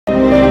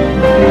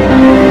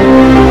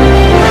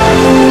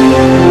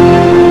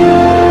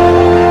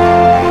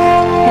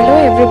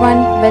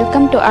everyone,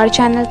 welcome to our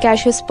channel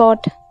Cashew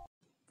Spot.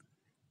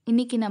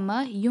 இன்னைக்கு நம்ம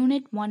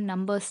unit 1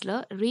 நம்பர்ஸில்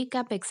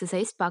recap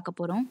exercise பார்க்க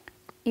போகிறோம்.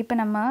 இப்போ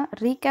நம்ம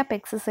ரீகேப்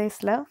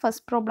எக்ஸசைஸில்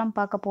ஃபஸ்ட் ப்ராப்ளம்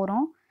பார்க்க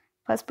போகிறோம்.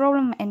 ஃபஸ்ட்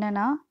ப்ராப்ளம்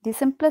என்னென்னா தி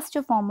சிம்பிளஸ்ட்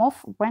ஃபார்ம்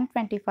ஆஃப்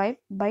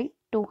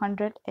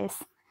 125/200 is,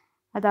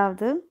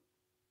 அதாவது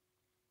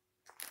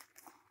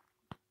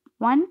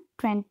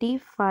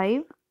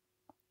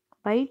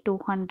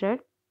 125/200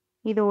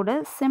 இதோட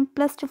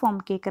சிம்பிளஸ்ட் ஃபார்ம்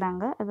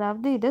கேட்குறாங்க.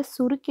 அதாவது இதை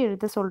சுருக்கி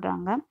எழுத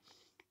சொல்கிறாங்க.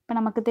 இப்போ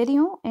நமக்கு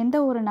தெரியும் எந்த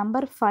ஒரு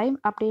நம்பர் 5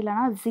 அப்படி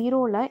இல்லைனா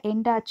 0ல்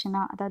எண்ட்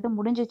ஆச்சுன்னா, அதாவது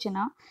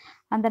முடிஞ்சிச்சுன்னா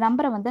அந்த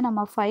நம்பரை வந்து நம்ம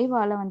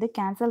 5ஆல் வந்து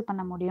கேன்சல்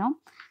பண்ண முடியும்.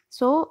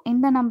 ஸோ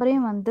இந்த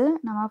நம்பரையும் வந்து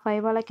நம்ம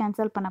 5ஆல்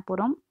கேன்சல் பண்ண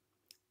போகிறோம்.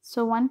 ஸோ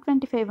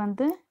 125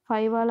 வந்து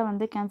 5ஆல்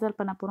வந்து கேன்சல்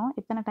பண்ண போகிறோம்.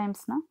 எத்தனை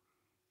டைம்ஸ்னால்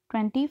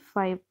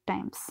 25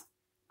 டைம்ஸ்.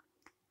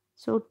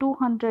 ஸோ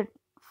 200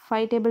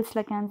 5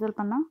 டேபிள்ஸில் கேன்சல்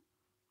பண்ணால்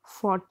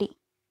 40.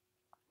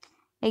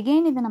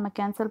 எகெயின் இதை நம்ம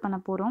கேன்சல் பண்ண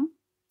போகிறோம்.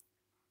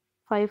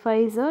 5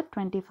 5s are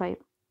 25,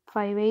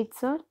 5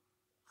 8s are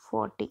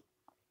 40.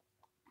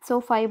 So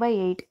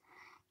 5/8.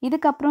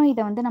 இதுக்கப்புறம்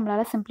இதை வந்து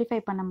நம்மளால் சிம்பிளிஃபை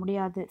பண்ண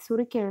முடியாது,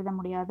 சுருக்கி எழுத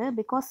முடியாது.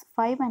 பிகாஸ்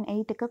 5 and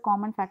 8க்கு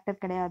காமன் ஃபேக்டர்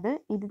கிடையாது.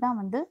 இதுதான்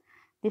வந்து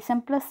தி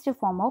simplest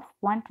form of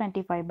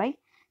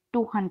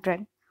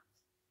 125/200.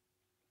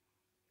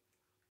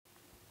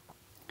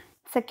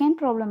 Second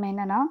problem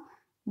என்னென்னா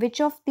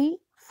which of the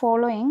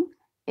following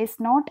is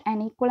not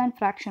an equivalent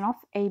fraction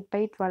of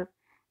 8/12.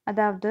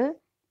 அதாவது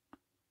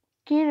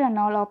கீழே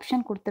 4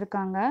 ஆப்ஷன்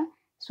கொடுத்துருக்காங்க.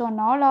 ஸோ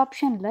 4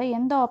 ஆப்ஷனில்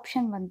எந்த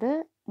ஆப்ஷன் வந்து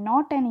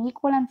not an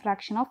equivalent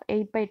fraction of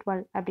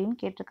 8/12 அப்படின்னு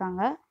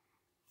கேட்டிருக்காங்க.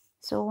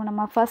 ஸோ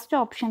நம்ம ஃபஸ்ட்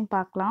ஆப்ஷன்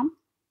பார்க்கலாம்.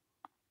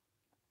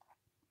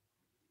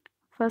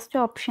 ஃபஸ்ட்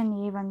ஆப்ஷன்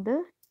ஏ வந்து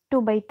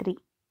 2/3.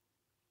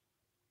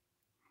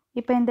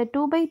 இப்போ இந்த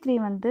 2/3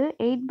 வந்து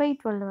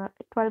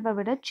 8/12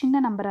 விட சின்ன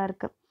நம்பராக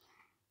இருக்குது.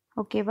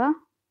 ஓகேவா?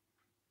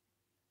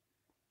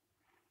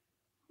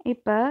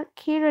 இப்போ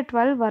கீழே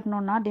 12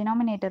 வரணுன்னா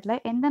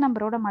டினாமினேட்டரில் எந்த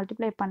நம்பரோட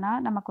மல்டிப்ளை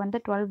பண்ணால் நமக்கு வந்து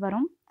 12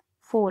 வரும்?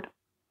 4.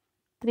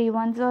 3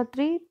 1s are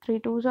 3, 3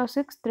 2s are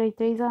 6, 3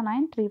 3s are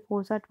 9, 3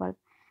 4s are 12.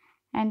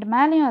 And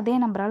மேலேயும் அதே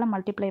நம்பரால்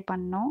மல்டிப்ளை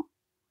பண்ணணும்.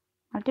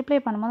 மல்டிப்ளை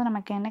பண்ணும்போது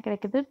நமக்கு என்ன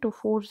கிடைக்குது? 2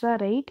 4s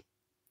are 8,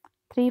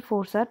 3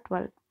 4s are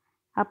 12.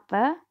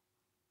 அப்போ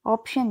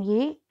option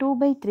A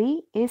 2/3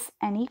 is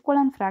an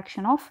equivalent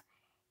fraction of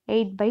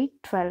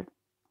 8/12.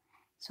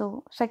 So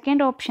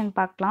second option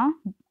பார்க்கலாம்.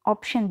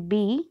 Option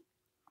B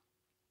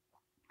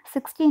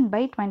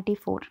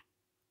 16/24.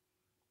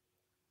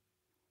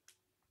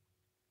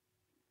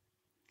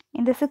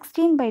 இந்த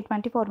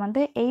 16/24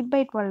 வந்து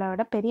 8/12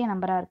 விட பெரிய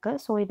நம்பராக இருக்குது.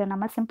 ஸோ இதை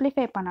நம்ம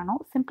சிம்பிளிஃபை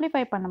பண்ணணும்.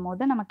 சிம்பிளிஃபை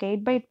பண்ணும்போது நமக்கு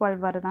 8/12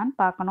 வருதான்னு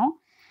பார்க்கணும்.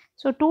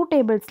 ஸோ 2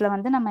 டேபிள்ஸில்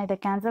வந்து நம்ம இதை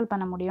கேன்சல்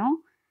பண்ண முடியும்.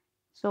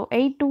 So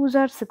 8 2s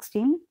are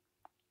 16,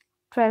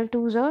 12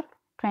 2s are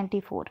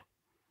 24.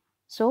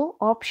 So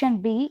option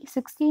B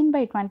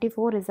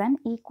 16/24 is an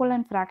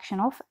equivalent fraction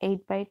of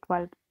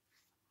 8/12.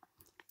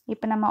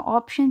 இப்போ நம்ம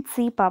ஆப்ஷன்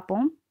சி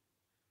பார்ப்போம்.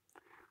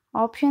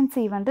 ஆப்ஷன்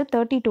சி வந்து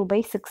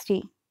 32/60.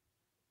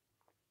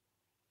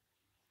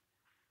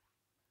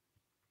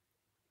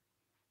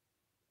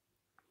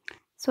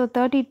 ஸோ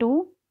 32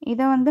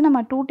 இதை வந்து நம்ம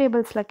 2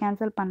 டேபிள்ஸில்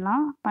கேன்சல்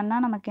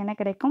பண்ணால் நமக்கு என்ன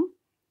கிடைக்கும்?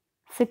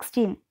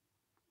 16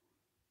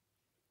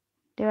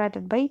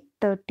 divided by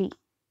 30.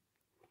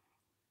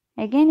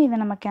 எகெயின் இதை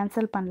நம்ம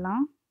கேன்சல்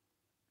பண்ணலாம்.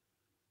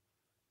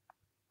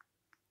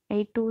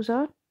 8 2s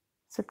are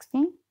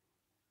 16,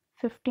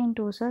 15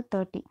 2s are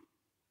 30.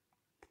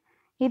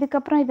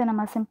 இதுக்கப்புறம் இதை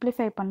நம்ம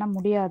சிம்பிளிஃபை பண்ண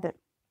முடியாது.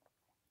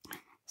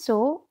 So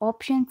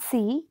option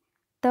C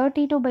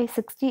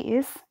 32/60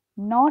 is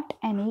not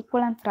an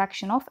equivalent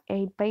fraction of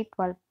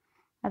 8/12.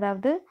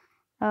 அதாவது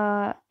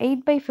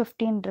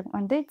 8/15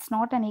 வந்து it's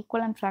not an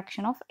equivalent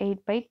fraction of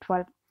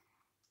 8/12.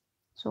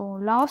 So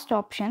last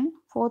option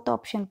fourth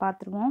option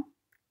பார்த்துருவோம்.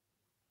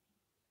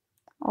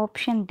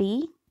 Option D.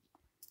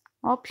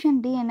 ஆப்ஷன்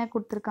டி என்ன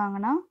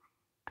கொடுத்துருக்காங்கன்னா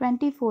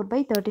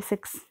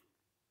 24/36.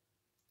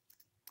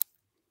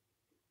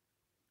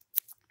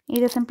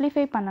 இதை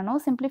சிம்பிளிஃபை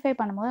பண்ணணும். சிம்பிளிஃபை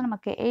பண்ணும்போது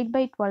நமக்கு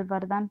 8/12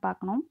 வருதான்னு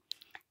பார்க்கணும்.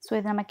 ஸோ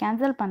இதை நம்ம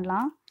கேன்சல்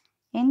பண்ணலாம்.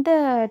 எந்த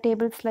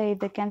டேபிள்ஸில்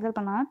இதை கேன்சல்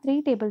பண்ணலாம்? 3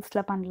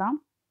 டேபிள்ஸில் பண்ணலாம்.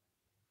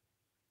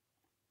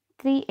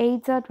 3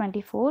 8s are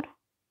 24,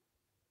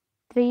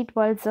 3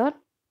 12s are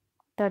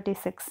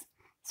 36.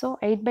 So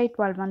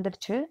 8/12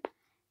 வந்துடுச்சு.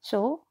 So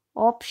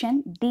option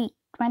D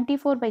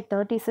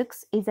 24/36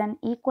 is an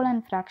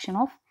equivalent fraction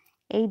of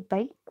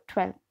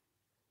 8/12.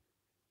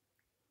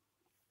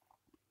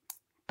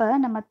 இப்போ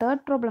நம்ம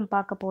தேர்ட் ப்ராப்ளம்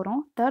பார்க்க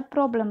போகிறோம். தேர்ட்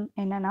ப்ராப்ளம்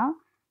என்னென்னா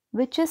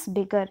which is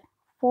bigger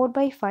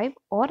 4/5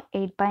 or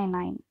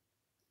 8/9.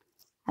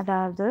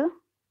 அதாவது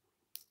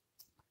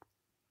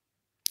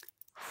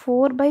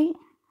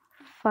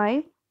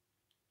 4/5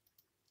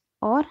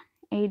 or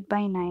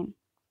 8/9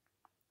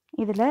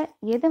 இதில்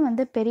எது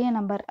வந்து பெரிய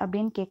நம்பர்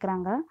அப்படின்னு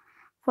கேட்குறாங்க.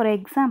 ஃபார்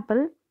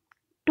எக்ஸாம்பிள்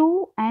 2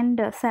 and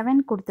 7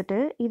 கொடுத்துட்டு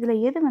இதில்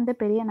எது வந்து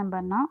பெரிய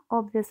நம்பர்னால்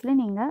ஆப்வியஸ்லி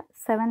நீங்கள்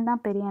 7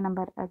 தான் பெரிய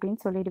நம்பர் அப்படின்னு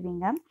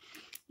சொல்லிடுவீங்க.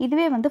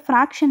 இதுவே வந்து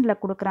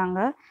ஃப்ராக்ஷனில் கொடுக்குறாங்க.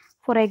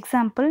 ஃபார்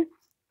எக்ஸாம்பிள்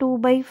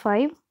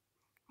 2/5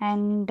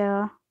 and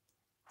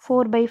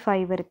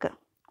 4/5 இருக்குது.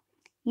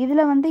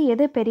 இதில் வந்து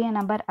எது பெரிய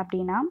நம்பர்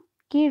அப்படின்னா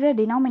கீழே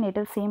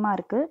டினாமினேட்டர் சேமாக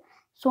இருக்குது.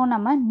 ஸோ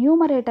நம்ம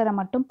நியூமரேட்டரை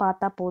மட்டும்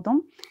பார்த்தா போதும்.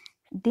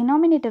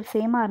 டினாமினேட்டர்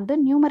சேமாக இருந்து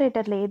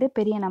நியூமரேட்டரில் எது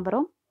பெரிய நம்பரோ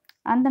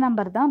அந்த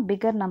நம்பர் தான்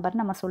பிகர் நம்பர்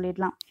நம்ம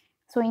சொல்லிடலாம்.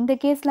 ஸோ இந்த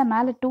கேஸில்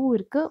மேலே 2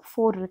 இருக்குது,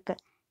 4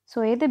 இருக்குது. ஸோ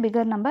எது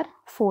பிகர் நம்பர்?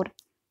 4.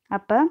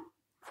 அப்போ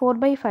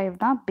 4/5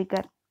 தான்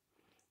பிகர்.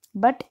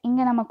 பட்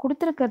இங்கே நம்ம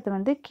கொடுத்துருக்கிறது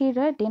வந்து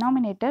கீழே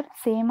டினாமினேட்டர்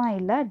சேமாக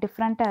இல்லை,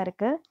 டிஃப்ரெண்ட்டாக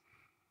இருக்குது.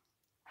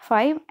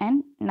 5 and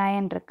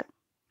 9 இருக்குது.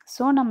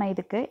 ஸோ நம்ம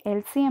இதுக்கு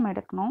எல்சிஎம்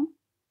எடுக்கணும்.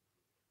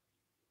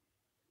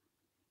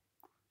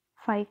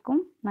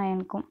 5க்கும்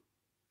 9க்கும்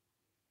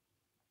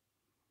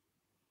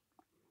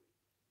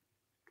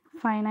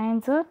 5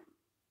 9s are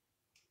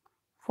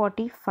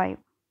 45.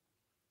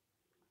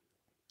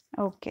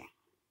 ஓகே,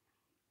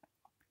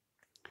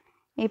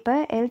 இப்போ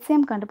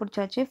எல்சிஎம்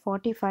கண்டுபிடிச்சாச்சு.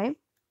 45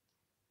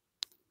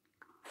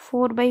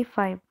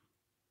 4/5.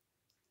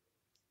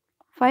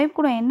 5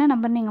 கூட என்ன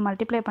நம்பர் நீங்கள்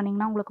மல்டிப்ளை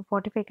பண்ணிங்கன்னா உங்களுக்கு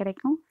 45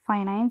 கிடைக்கும்.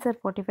 5 9s are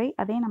 45.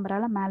 அதே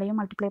நம்பரால் மேலேயும்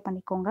மல்டிப்ளை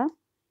பண்ணிக்கோங்க.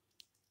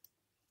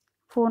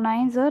 4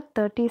 9s are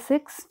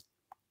 36.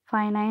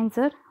 5 9s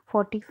are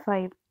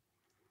 45.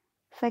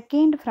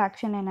 Second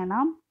fraction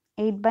என்னென்னா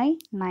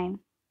 8/9.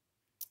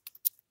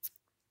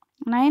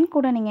 9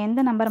 கூட நீங்கள் எந்த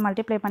நம்பர்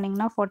மல்டிப்ளை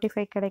பண்ணிங்கன்னா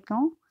 45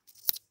 கிடைக்கும்?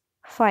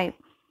 5.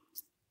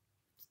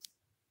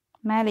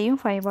 மேலேயும்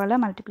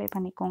 5ஆல் மல்டிப்ளை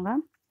பண்ணிக்கோங்க.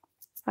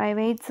 5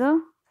 8s are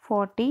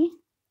 40.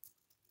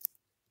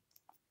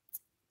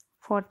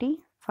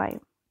 45.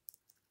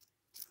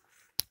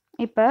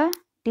 இப்போ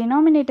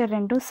டினாமினேட்டர்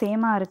ரெண்டும்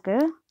சேமாக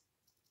இருக்குது,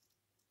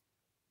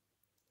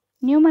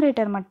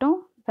 நியூமரேட்டர் மட்டும்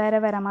வேறு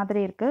வேறு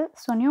மாதிரி இருக்குது.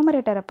 ஸோ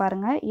நியூமரேட்டரை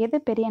பாருங்கள், எது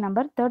பெரிய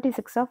நம்பர்?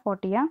 36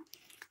 40?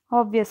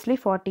 ஆப்வியஸ்லி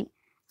 40.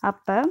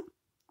 அப்போ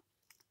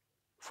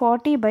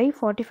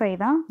 40/45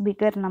 தான்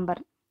பிகர்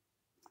நம்பர்.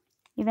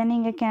 இதை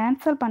நீங்கள்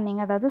கேன்சல்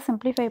பண்ணிங்க, அதாவது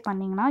சிம்பிளிஃபை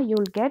பண்ணிங்கன்னா யூ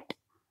வில் கெட்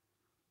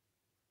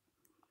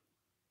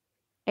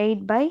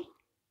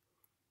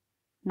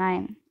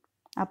 8/9.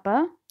 அப்போ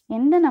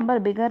எந்த நம்பர்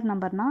பிகர்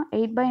நம்பர்னா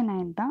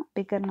 8/9 தான்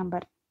பிகர்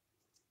நம்பர்.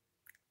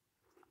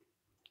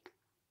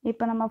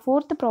 இப்போ நம்ம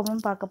ஃபோர்த்து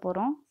ப்ராப்ளம் பார்க்க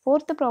போகிறோம்.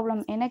 ஃபோர்த்து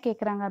ப்ராப்ளம் என்ன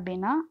கேட்குறாங்க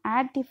அப்படின்னா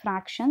ஆட் தி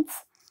ஃப்ராக்ஷன்ஸ்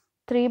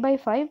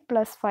 3/5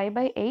 +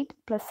 5/8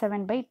 +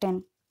 7/10.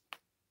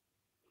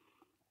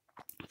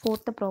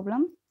 Fourth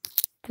problem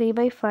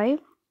 3/5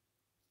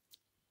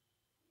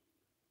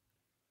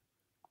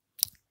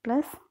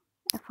 +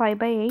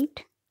 5/8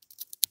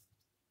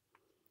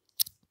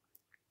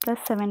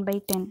 +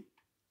 7/10.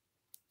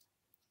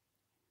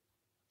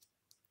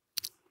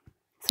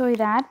 ஸோ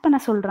இதை ஆட் பண்ண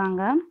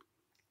சொல்கிறாங்க.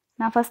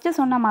 நான் ஃபஸ்ட்டு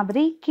சொன்ன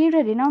மாதிரி கீழே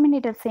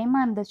டினாமினேட்டர்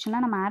சேமாக இருந்துச்சுன்னா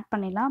நம்ம ஆட்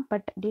பண்ணிடலாம்.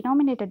 பட்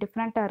டினாமினேட்டர்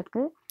டிஃப்ரெண்ட்டாக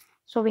இருக்குது.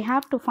 So we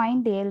have to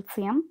find the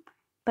LCM.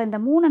 இப்போ இந்த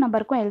 3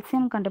 நம்பருக்கும்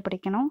எல்சிஎம்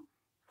கண்டுபிடிக்கணும்.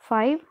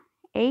 5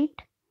 8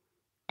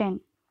 10.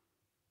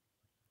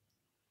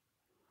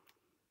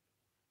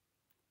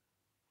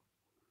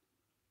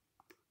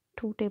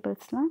 Two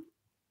டேபிள்ஸில்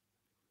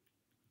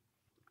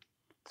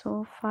so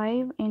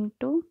 5 ×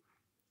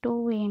 2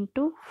 ×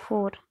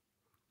 4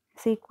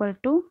 is equal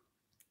to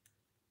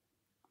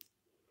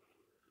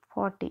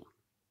 40.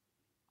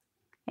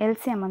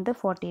 LCM வந்து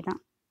 40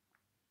 தான்.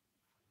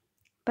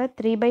 இப்போ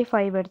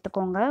 3/5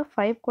 எடுத்துக்கோங்க.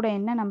 5 கூட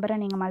என்ன நம்பரை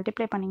நீங்கள்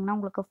மல்டிப்ளை பண்ணிங்கன்னா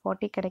உங்களுக்கு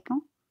 40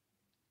 கிடைக்கும்?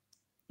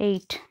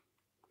 8.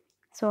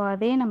 ஸோ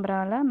அதே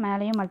நம்பரால்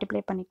மேலேயும்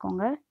மல்டிப்ளை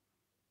பண்ணிக்கோங்க.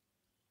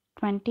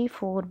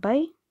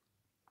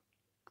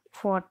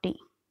 24/40.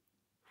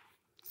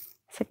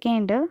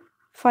 செகண்டு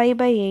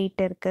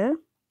 5/8 இருக்குது.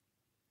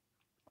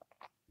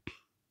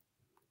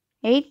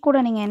 8 கூட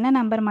நீங்கள் என்ன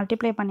நம்பர்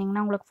மல்டிப்ளை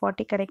பண்ணிங்கன்னா உங்களுக்கு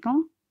 40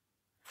 கிடைக்கும்?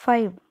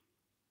 5.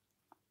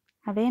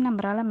 அதே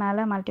நம்பரால்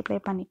மேலே மல்டிப்ளை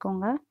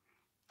பண்ணிக்கோங்க.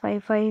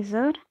 5 5s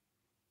are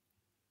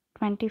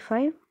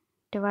 25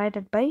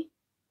 divided by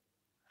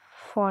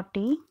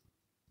 40.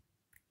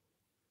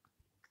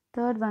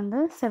 Third வந்து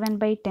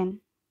 7/10.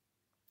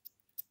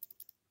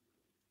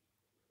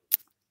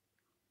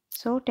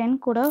 ஸோ 10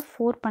 கூட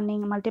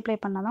 4 மல்டிப்ளை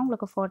பண்ணால் தான்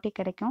உங்களுக்கு 40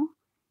 கிடைக்கும்.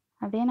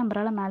 அதே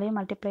நம்பரால் மேலேயும்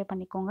மல்டிப்ளை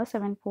பண்ணிக்கோங்க.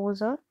 7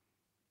 4s are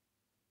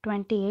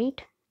 28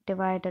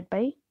 divided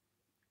by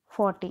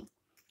 40.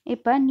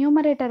 இப்போ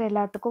நியூமரேட்டர்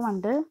எல்லாத்துக்கும்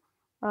வந்து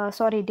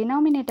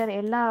டினாமினேட்டர்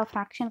எல்லா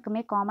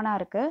ஃப்ராக்ஷனுக்குமே காமனாக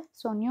இருக்குது.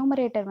 ஸோ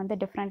நியூமரேட்டர் வந்து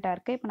டிஃப்ரெண்ட்டாக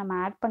இருக்குது. இப்போ நம்ம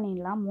ஆட்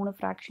பண்ணிடலாம் 3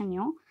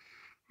 ஃப்ராக்ஷனையும்.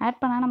 ஆட்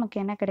பண்ணால்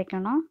நமக்கு என்ன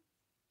கிடைக்கும்னா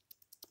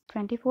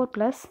 24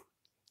 +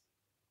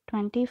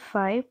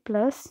 25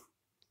 +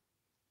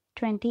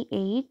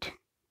 28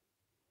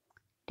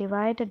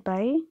 divided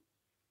by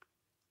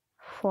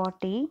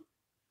 40.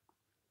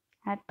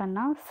 ஆட்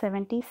பண்ணால்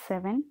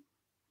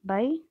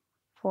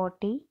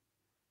 77/40.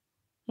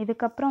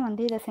 இதுக்கப்புறம்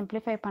வந்து இதை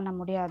சிம்பிளிஃபை பண்ண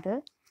முடியாது.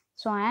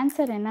 ஸோ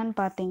ஆன்சர் என்னன்னு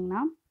பார்த்தீங்கன்னா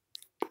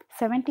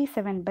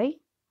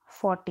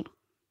 77/40.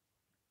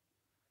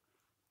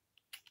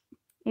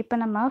 இப்போ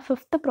நம்ம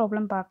ஃபிஃப்த்து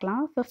ப்ராப்ளம்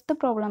பார்க்கலாம். ஃபிஃப்த்து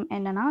ப்ராப்ளம்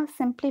என்னென்னா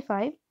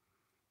சிம்பிளிஃபை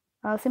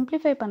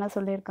பண்ண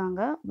சொல்லியிருக்காங்க.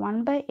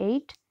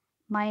 1/8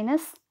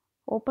 minus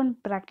open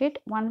bracket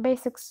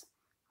 1/6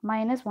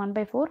 minus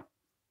 1/4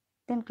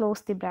 then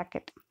close the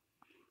bracket.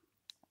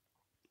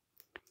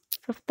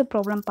 Fifth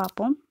problem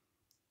பார்ப்போம்.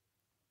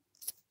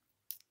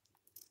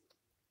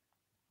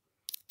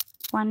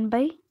 1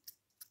 by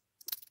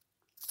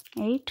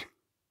 8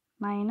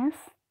 minus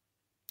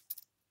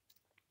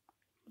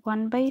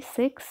 1 by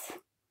 6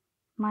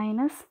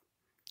 minus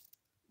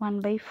 1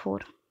 by 4.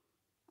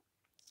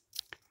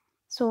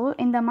 So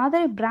இந்த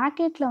மாதிரி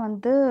ப்ராக்கெட்டில்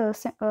வந்து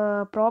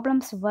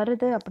ப்ராப்ளம்ஸ்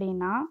வருது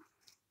அப்படின்னா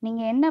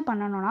நீங்கள் என்ன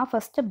பண்ணணும்னா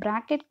ஃபஸ்ட்டு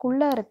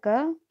ப்ராக்கெட்குள்ளே இருக்க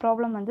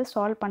ப்ராப்ளம் வந்து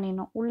சால்வ்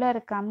பண்ணிடணும். உள்ளே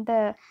இருக்க அந்த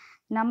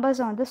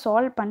நம்பர்ஸை வந்து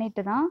சால்வ்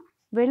பண்ணிட்டு தான்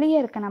வெளியே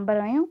இருக்க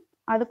நம்பரையும்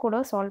அது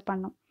கூட சால்வ்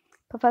பண்ணணும்.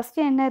 இப்போ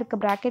ஃபஸ்ட்டு என்ன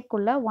இருக்குது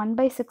ப்ராக்கெட்குள்ளே 1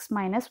 by 6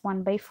 minus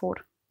 1 by 4.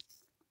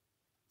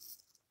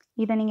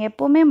 இதை நீங்கள்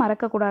எப்போவுமே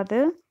மறக்கக்கூடாது.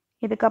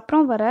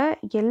 இதுக்கப்புறம் வர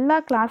எல்லா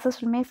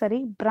கிளாஸஸ்லுமே சரி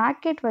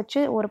ப்ராக்கெட்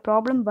வச்சு ஒரு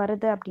ப்ராப்ளம்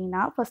வருது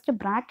அப்படின்னா ஃபஸ்ட்டு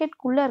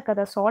ப்ராக்கெட்குள்ளே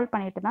இருக்கிறத சால்வ்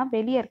பண்ணிட்டு தான்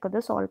வெளியே இருக்கிறத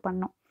சால்வ்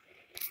பண்ணணும்.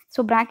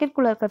 ஸோ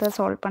ப்ராக்கெட்குள்ளே இருக்கிறத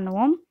சால்வ்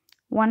பண்ணுவோம்.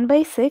 1 by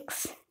 6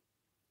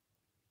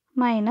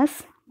 minus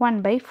 1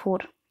 by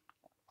 4.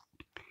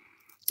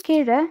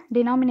 கீழே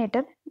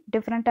டினாமினேட்டர்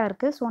டிஃப்ரெண்ட்டாக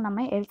இருக்குது. ஸோ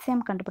நம்ம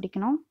எல்சிஎம்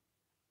கண்டுபிடிக்கணும்.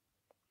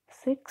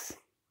 6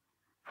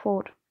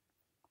 4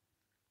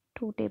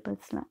 2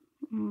 டேபிள்ஸில்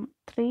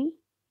 3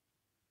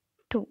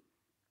 2.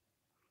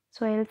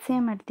 ஸோ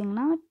எல்சிஎம்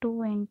எடுத்திங்கன்னா 2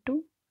 into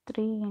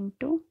 3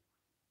 into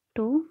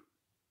 2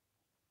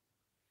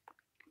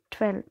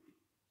 12.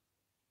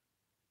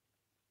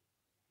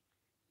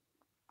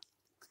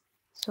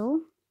 So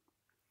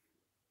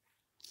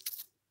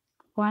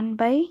 1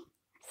 by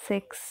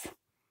 6.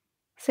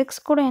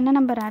 6 கூட என்ன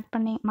நம்பர் ஆட்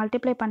பண்ணி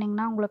மல்டிப்ளை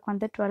பண்ணிங்கன்னா உங்களுக்கு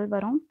வந்து 12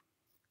 வரும்.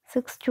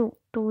 6 2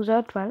 2s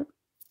are 12.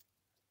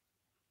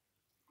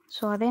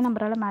 ஸோ அதே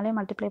நம்பரால் மேலே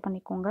மல்டிப்ளை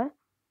பண்ணிக்கோங்க.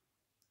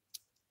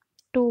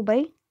 2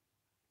 by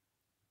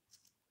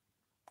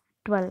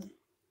 12.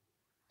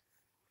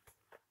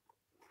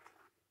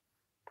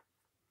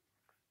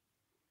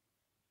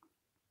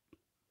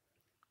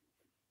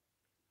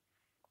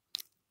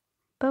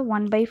 இப்போ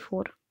 1 by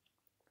 4.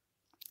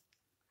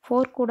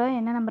 4 கூட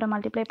என்ன நம்பரை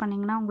மல்டிப்ளை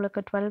பண்ணிங்கன்னா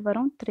உங்களுக்கு 12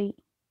 வரும். 3.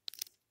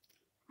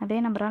 அதே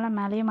நம்பரால்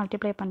மேலேயும்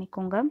மல்டிப்ளை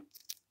பண்ணிக்கோங்க.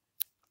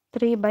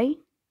 3 by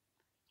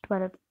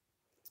 12.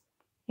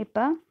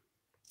 இப்போ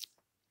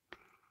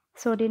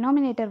ஸோ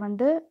டினாமினேட்டர்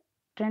வந்து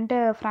ரெண்டு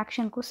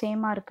ஃப்ராக்ஷனுக்கும்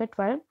சேமாக இருக்குது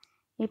 12.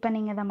 இப்போ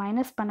நீங்கள் இதை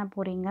மைனஸ் பண்ண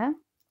போகிறீங்க.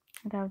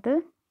 அதாவது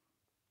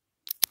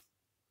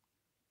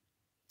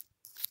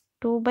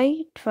 2 by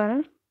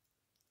 12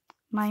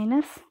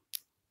 மைனஸ்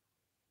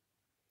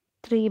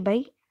 3 by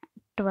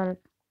 12.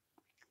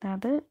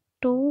 அதாவது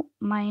 2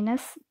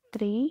 minus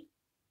 3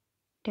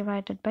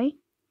 divided by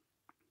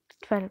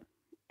 12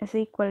 is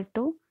equal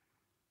to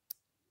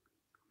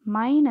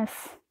minus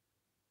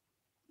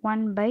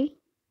 1 by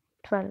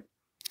 12.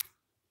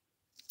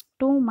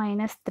 2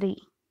 minus 3.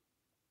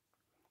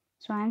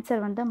 So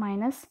answer வந்து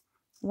minus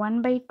 1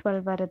 by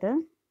 12 வருது.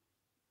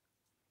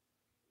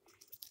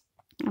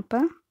 அப்போ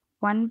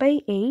 1 by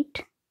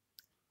 8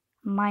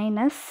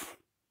 minus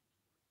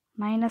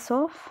minus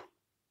of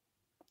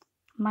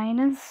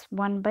minus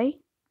 1 by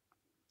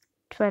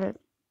 12.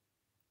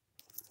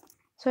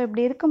 So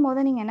இப்படி இருக்கும்போது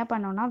நீங்கள் என்ன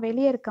பண்ணணும்னா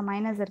வெளியே இருக்க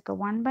மைனஸ்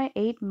இருக்குது. 1 by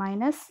 8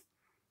 மைனஸ்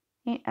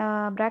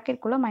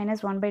ப்ராக்கெட்குள்ளே minus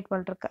 1 by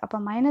 12 இருக்குது. அப்போ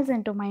மைனஸ்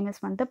இன்ட்டு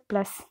மைனஸ் வந்து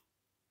plus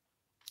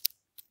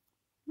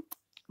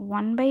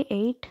 1 by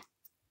 8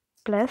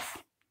 plus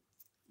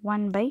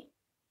 1 by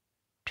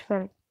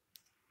 12.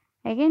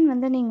 Again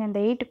வந்து நீங்கள் இந்த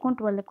 8க்கும்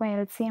 12க்கும்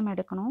எல்சிஎம்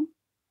எடுக்கணும்.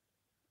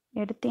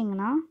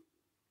 எடுத்தீங்கன்னா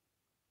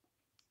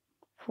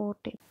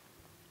 40.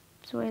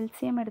 ஸோ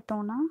எல்சிஎம்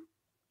எடுத்தோன்னா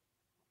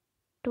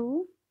 2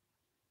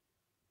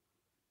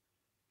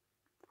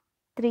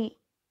 3.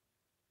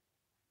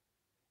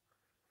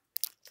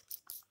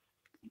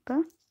 இப்போ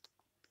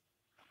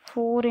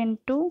 4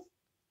 into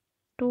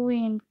 2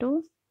 into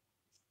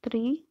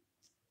 3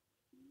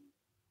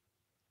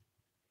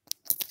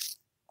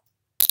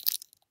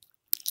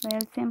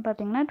 எல்சிஎம்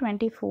பார்த்தீங்கன்னா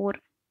 24.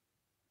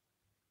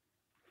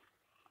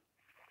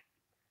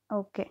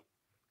 ஓகே.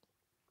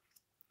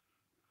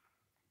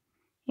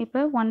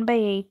 இப்போ 1 by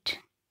 8.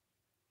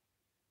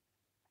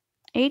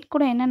 8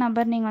 கூட என்ன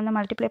நம்பர் நீங்கள் வந்து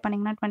மல்டிப்ளை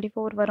பண்ணிங்கன்னா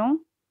 24 வரும்.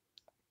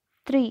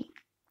 3.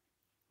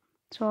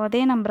 ஸோ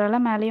அதே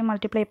நம்பரால் மேலேயும்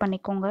மல்டிப்ளை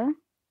பண்ணிக்கோங்க.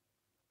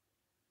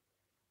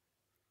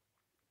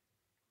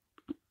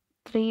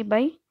 3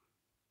 by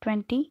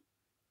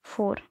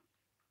 24.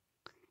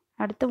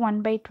 அடுத்து 1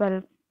 by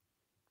 12.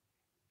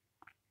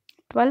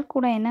 12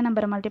 கூட என்ன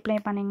நம்பரை மல்டிப்ளை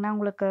பண்ணிங்கன்னா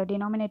உங்களுக்கு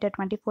டினாமினேட்டர்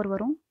 24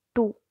 வரும்.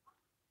 2.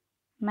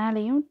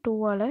 மேலேயும்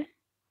 2ஆல்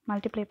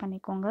மல்டிப்ளை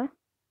பண்ணிக்கோங்க.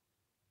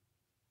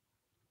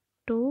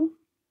 2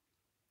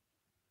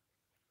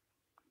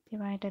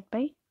 divided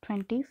by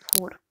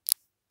 24.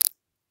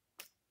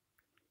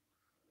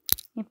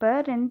 இப்போ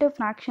ரெண்டு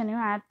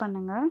ஃப்ராக்ஷனையும் ஆட்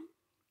பண்ணுங்க.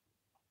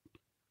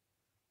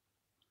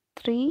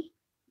 3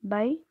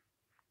 by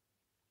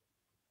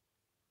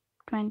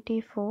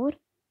 24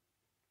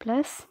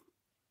 plus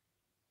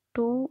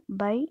 2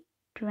 by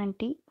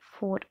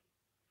 24.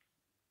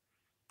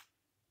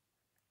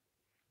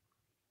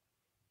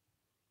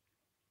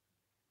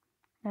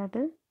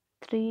 அதாவது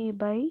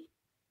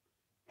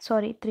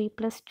 3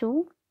 plus 2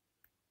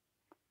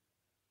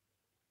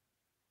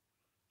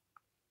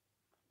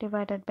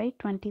 divided by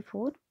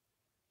 24.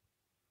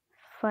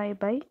 5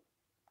 by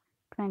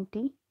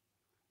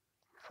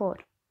 24.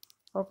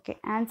 Okay,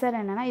 answer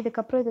என்னன்னா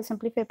இதுக்கப்புறம் இதை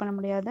சிம்பிளிஃபை பண்ண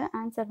முடியாது.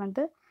 ஆன்சர்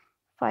வந்து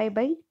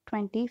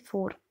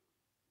 5/24.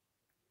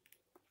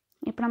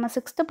 இப்போ நம்ம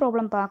 6th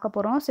ப்ராப்ளம் பார்க்க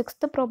போகிறோம்.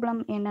 6th ப்ராப்ளம்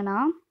என்னன்னா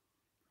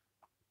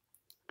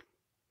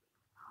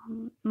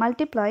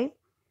மல்டிப்ளை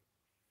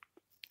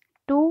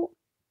 2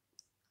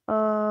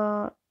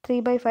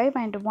 3/5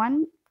 and 1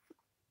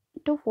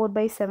 to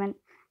 4/7.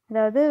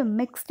 அதாவது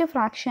மிக்ஸ்டு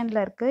ஃப்ராக்ஷனில்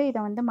இருக்குது. இதை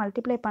வந்து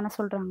மல்டிப்ளை பண்ண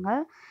சொல்கிறாங்க.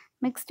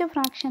 மிக்ஸ்டு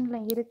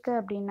ஃப்ராக்ஷனில் இருக்குது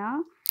அப்படின்னா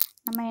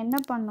நம்ம என்ன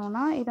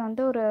பண்ணோன்னா இதை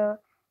வந்து ஒரு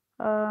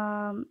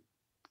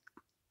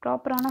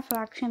ப்ராப்பரான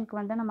ஃப்ராக்ஷனுக்கு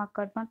வந்து நம்ம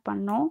கன்வெர்ட்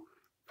பண்ணோம்.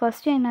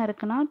 ஃபஸ்ட்டு என்ன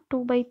இருக்குன்னா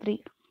 2/3.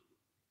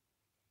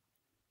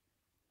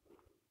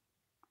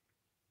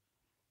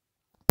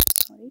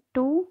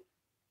 2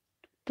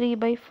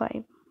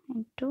 3/5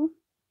 into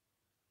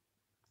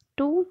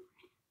 2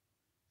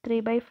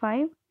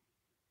 3/5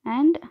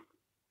 and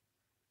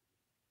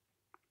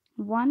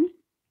 1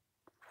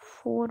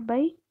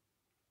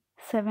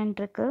 4/7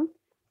 இருக்கு.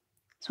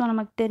 ஸோ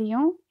நமக்கு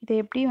தெரியும் இதை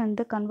எப்படி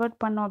வந்து கன்வெர்ட்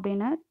பண்ணோம்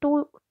அப்படின்னா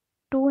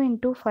 2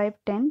 into 5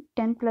 10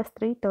 10 plus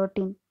 3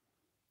 13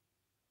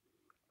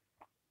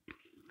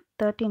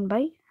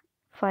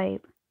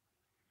 13/5.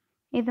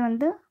 இது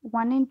வந்து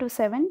 1 into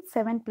 7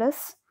 7 plus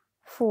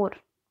 4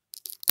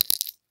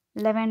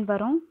 11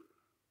 வரும்.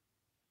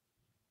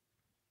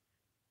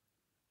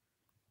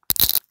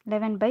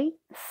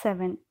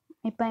 11/7.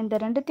 இப்போ இந்த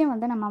ரெண்டுத்தையும்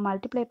வந்து நம்ம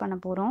மல்டிப்ளை பண்ண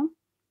போகிறோம்.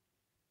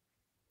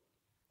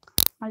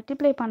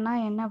 மல்டிப்ளை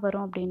பண்ணால் என்ன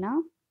வரும் அப்படின்னா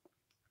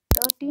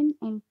 13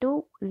 into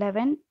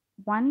 11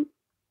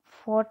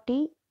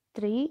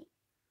 143.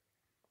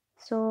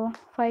 So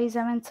 5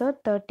 7s are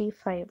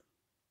 35.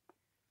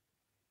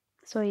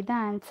 So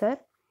இதுதான் ஆன்சர்.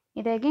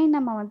 இதை எகைன்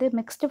நம்ம வந்து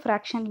மிக்ஸ்டு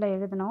ஃப்ராக்ஷனில்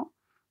எழுதணும்.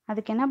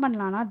 அதுக்கு என்ன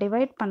பண்ணலான்னா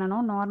டிவைட்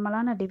பண்ணணும்.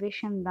 நார்மலான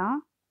டிவிஷன் தான்.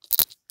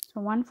 ஸோ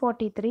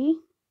 143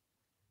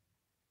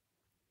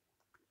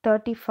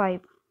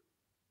 35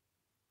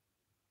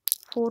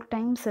 4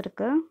 டைம்ஸ்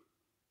இருக்குது.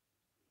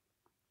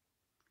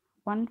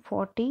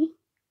 140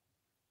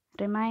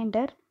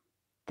 ரிமைண்டர்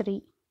 3.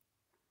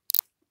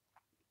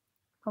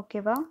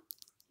 ஓகேவா?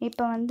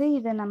 இப்போ வந்து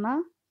இதை நம்ம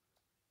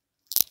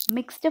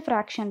மிக்ஸ்டு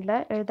ஃப்ராக்ஷனில்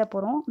எழுத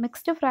போகிறோம்.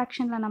 மிக்ஸ்டு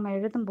ஃப்ராக்ஷனில் நம்ம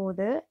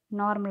எழுதும்போது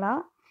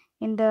நார்மலாக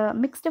இந்த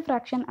மிக்ஸ்டு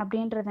ஃப்ராக்ஷன்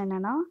அப்படின்றது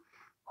என்னென்னா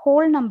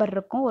ஹோல் நம்பர்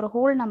இருக்கும். ஒரு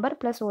ஹோல் நம்பர்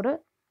ப்ளஸ் ஒரு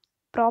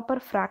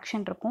ப்ராப்பர்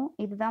ஃப்ராக்ஷன் இருக்கும்.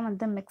 இதுதான்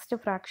வந்து மிக்ஸ்டு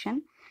ஃப்ராக்ஷன்.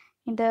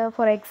 இந்த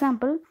ஃபார்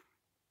எக்ஸாம்பிள்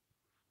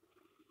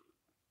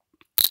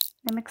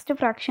இந்த மிக்ஸ்டு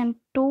ஃப்ராக்ஷன்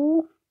 2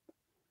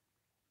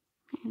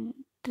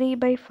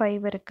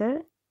 3/5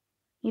 இருக்குது.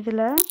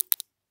 இதில்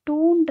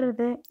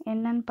 2ன்றது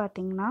என்னன்னு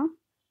பார்த்தீங்கன்னா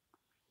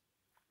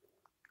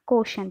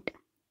கோஷன்ட்.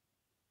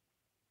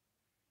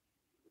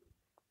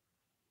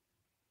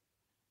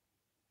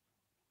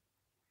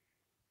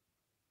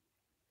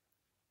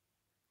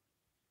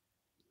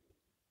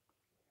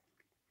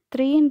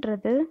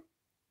 த்ரீன்றது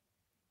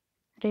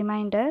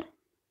ரிமைண்டர்.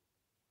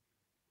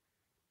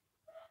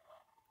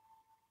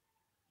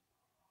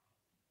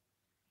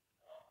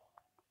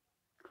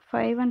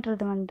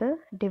 5ன்றது வந்து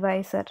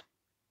டிவைசர்.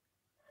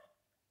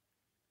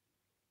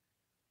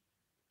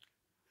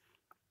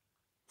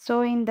 ஸோ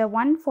இந்த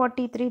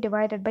 143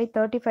 டிவைடட் பை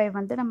 35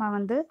 வந்து நம்ம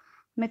வந்து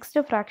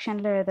மிக்ஸ்டு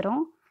ஃப்ராக்ஷனில்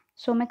எழுதுகிறோம்.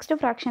 ஸோ மிக்ஸ்டு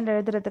ஃப்ராக்ஷனில்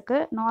எழுதுறதுக்கு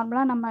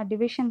நார்மலாக நம்ம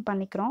டிவிஷன்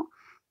பண்ணிக்கிறோம்.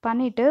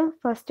 பண்ணிவிட்டு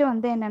ஃபஸ்ட்டு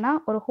வந்து என்னென்னா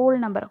ஒரு ஹோல்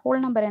நம்பர்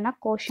என்ன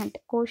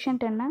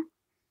கோஷன்ட் என்ன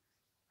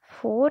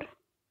 4.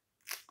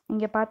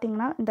 இங்கே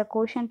பார்த்தீங்கன்னா இந்த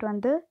கோஷன்ட்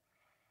வந்து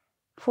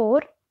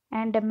 4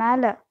 அண்ட்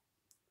மேலே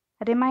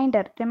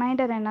ரிமைண்டர்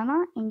என்னன்னா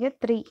இங்கே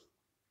 3.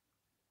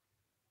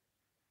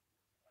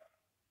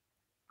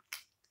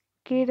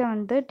 கீழே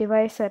வந்து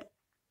டிவைசர்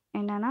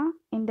என்னன்னா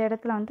இந்த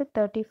இடத்துல வந்து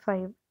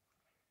 35.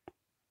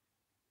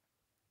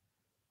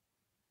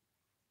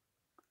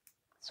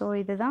 ஸோ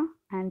இதுதான்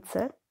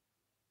ஆன்சர்.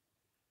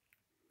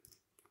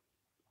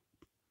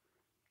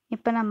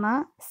 இப்போ நம்ம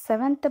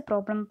 7th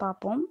ப்ராப்ளம்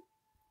பார்ப்போம்.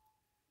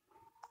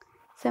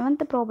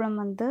 7th ப்ராப்ளம்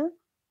வந்து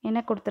என்ன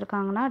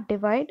கொடுத்துருக்காங்கன்னா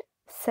டிவைட்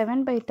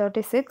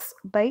 7/36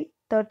 by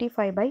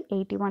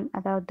 35/81.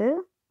 அதாவது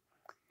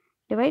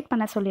டிவைட்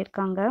பண்ண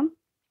சொல்லியிருக்காங்க.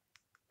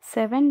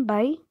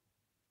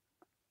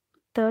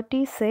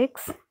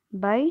 7/36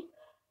 by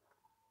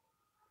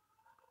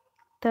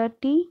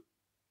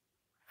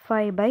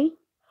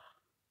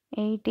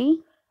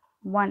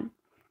 35/81.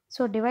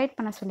 ஸோ டிவைட்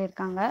பண்ண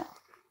சொல்லியிருக்காங்க.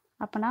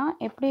 அப்போனா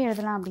எப்படி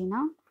எழுதலாம்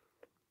அப்படின்னா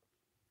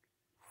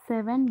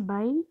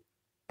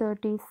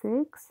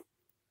 7/36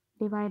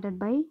 divided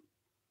by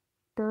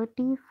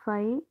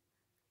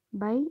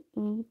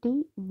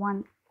 35/81.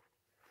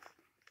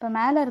 இப்போ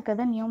மேலே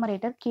இருக்கிறது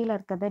நியூமரேட்டர், கீழே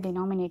இருக்கிறது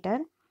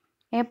டினாமினேட்டர்.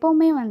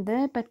 எப்போவுமே வந்து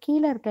இப்போ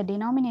கீழே இருக்க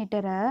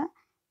டினாமினேட்டரை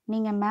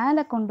நீங்கள்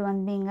மேலே கொண்டு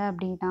வந்தீங்க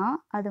அப்படின்னா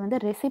அது வந்து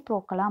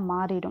ரெசிப்ரோக்கலாக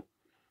மாறிடும்.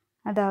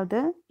 அதாவது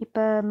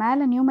இப்போ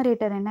மேலே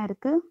நியூமரேட்டர் என்ன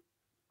இருக்குது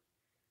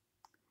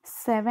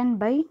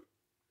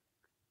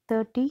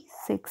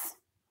 7/36.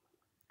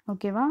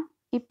 ஓகேவா?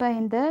 இப்போ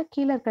இந்த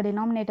கீழே இருக்க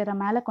டினாமினேட்டரை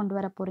மேலே கொண்டு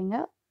வர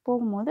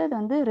போகும்போது அது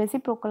வந்து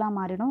ரெசிப்ரோக்கலாக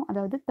மாறிடும்.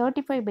 அதாவது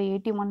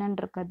 35/81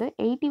 இருக்கிறது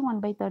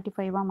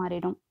 81/35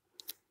 மாறிடும்.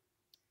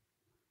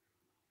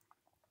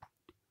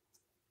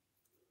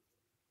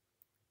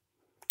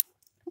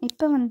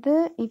 இப்போ வந்து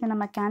இதை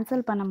நம்ம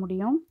கேன்சல் பண்ண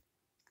முடியும்.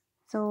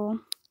 ஸோ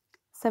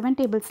 7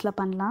 டேபிள்ஸில்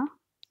பண்ணலாம்.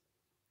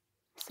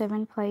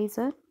 7 5s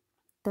are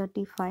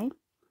 35.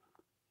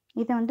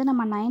 இதை வந்து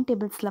நம்ம 9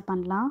 டேபிள்ஸில்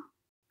பண்ணலாம்.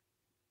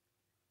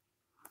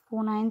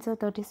 4 9s are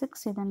 36.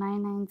 இது 9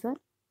 9s are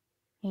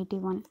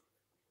 81.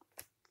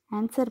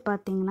 ஆன்சர்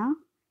பார்த்தீங்கன்னா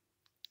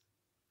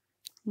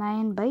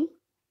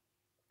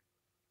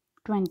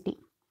 9/20.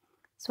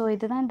 ஸோ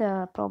இதுதான் இந்த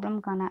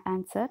ப்ராப்ளம்க்கான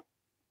ஆன்சர்.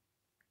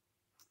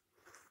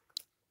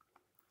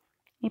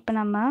 இப்போ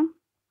நம்ம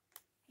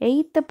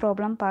 8th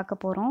ப்ராப்ளம்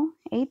பார்க்க போகிறோம்.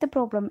 8th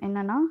ப்ராப்ளம்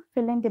என்னென்னா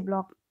fill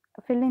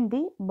in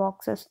the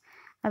boxes.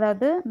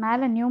 அதாவது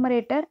மேலே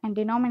நியூமரேட்டர் அண்ட்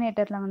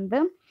டினாமினேட்டரில் வந்து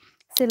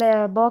சில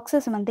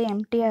பாக்ஸஸ் வந்து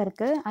எம்டியாக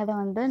இருக்குது. அதை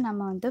வந்து நம்ம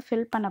வந்து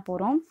ஃபில் பண்ண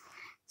போகிறோம்.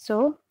 ஸோ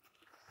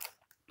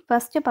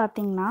ஃபஸ்ட்டு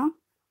பார்த்தீங்கன்னா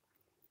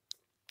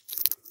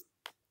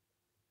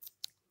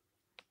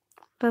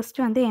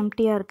ஃபஸ்ட்டு வந்து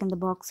எம்டியாக இருக்குது இந்த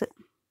பாக்ஸு.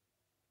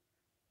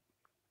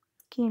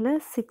 கீழே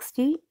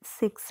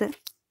 66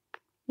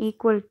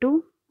 ஈக்குவல் டு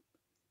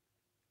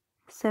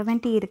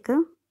 70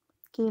 இருக்குது.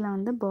 கீழே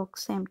வந்து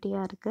பாக்ஸ்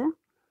எம்டியாக இருக்குது.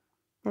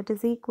 That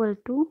is equal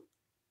to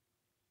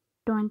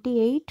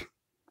 28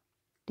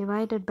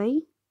 divided by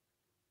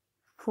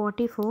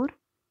 44.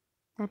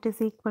 that is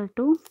equal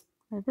to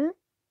அது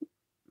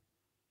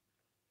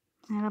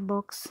மேலே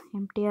பாக்ஸ்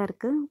எம்டியாக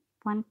இருக்குது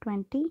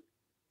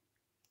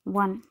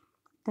 121.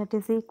 that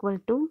is equal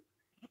to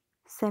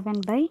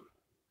 7/,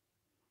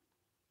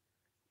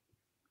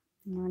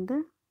 இது வந்து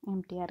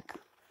எம்டியாக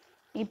இருக்குது.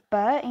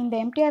 இப்போ இந்த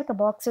எம்டியாக இருக்க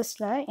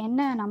பாக்ஸஸில் என்ன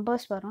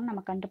நம்பர்ஸ் வரும்னு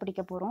நம்ம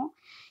கண்டுபிடிக்க போகிறோம்.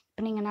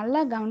 இப்போ நீங்கள்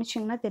நல்லா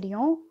கவனிச்சிங்கன்னா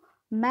தெரியும்,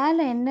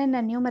 மேலே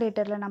என்னென்ன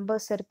நியூமரேட்டரில்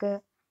நம்பர்ஸ் இருக்குது.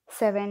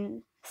 7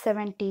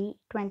 70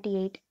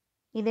 28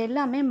 இது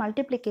எல்லாமே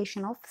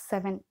மல்டிப்ளிகேஷன் ஆஃப்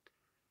 7.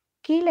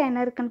 கீழே என்ன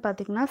இருக்குன்னு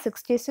பார்த்தீங்கன்னா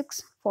 66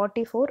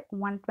 44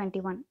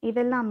 121 இது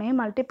எல்லாமே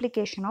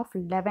மல்டிப்ளிகேஷன் ஆஃப்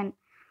 11.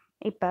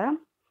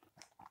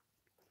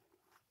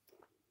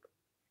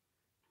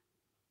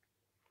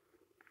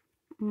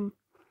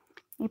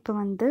 இப்போ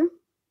வந்து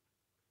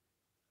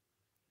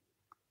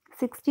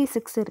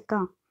 66 இருக்கா.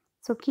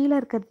 ஸோ கீழே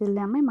இருக்கிறது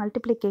எல்லாமே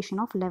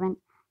மல்டிப்ளிகேஷன் ஆஃப் 11.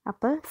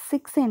 அப்போ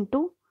 6 into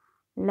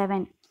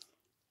 11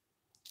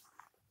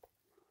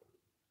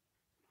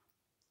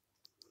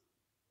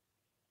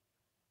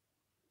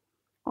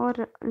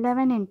 ஒரு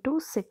 11 into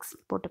 6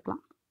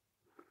 போட்டுக்கலாம்.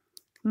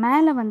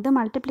 மேலே வந்து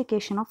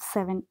மல்டிப்ளிகேஷன் ஆஃப்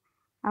 7.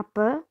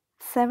 அப்போ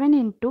 7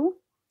 into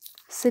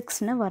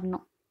 6ன்னு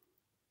வரணும்.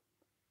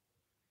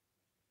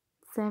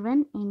 7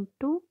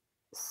 into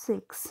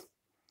 6.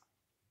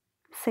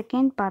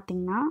 செகண்ட்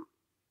பார்த்தீங்கன்னா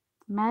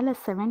மேலே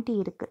 70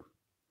 இருக்குது.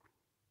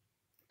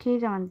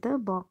 கீழே வந்து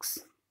பாக்ஸ்.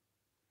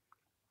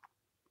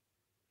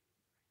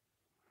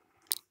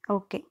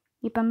 ஓகே,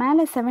 இப்போ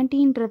மேலே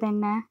 70ன்றது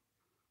என்ன?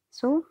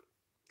 So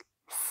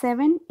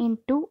 7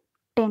 into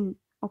 10.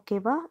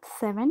 ஓகேவா?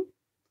 7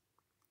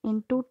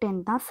 into 10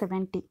 தான்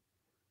 70.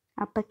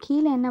 அப்போ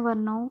கீழே என்ன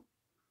வரணும்?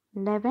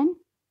 11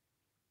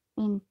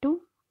 into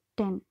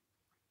 10.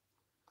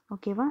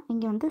 ஓகேவா?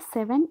 இங்கே வந்து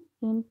 7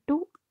 into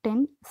 10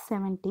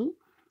 70.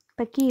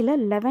 இப்போ கீழே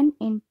 11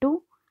 into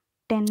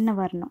 10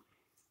 வரணும்.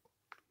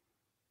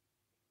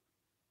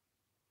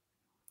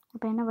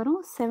 இப்போ என்ன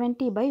வரும்?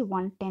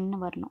 70/110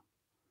 வரணும்.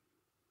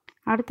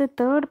 அடுத்து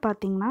தேர்ட்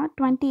பார்த்தீங்கன்னா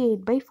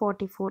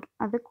 28/44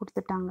 அது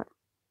கொடுத்துட்டாங்க.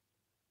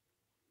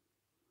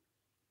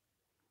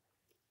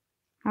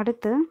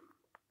 அடுத்து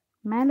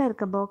மேலே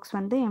இருக்க பாக்ஸ்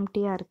வந்து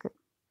எம்டியாக இருக்குது.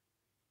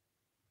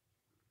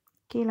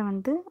 கீழே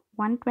வந்து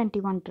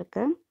 121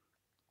 இருக்குது.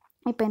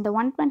 இப்போ இந்த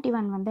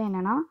 121 வந்து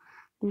என்னென்னா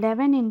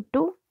 11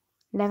 into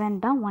 11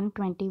 தான்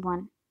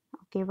 121.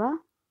 ஓகேவா?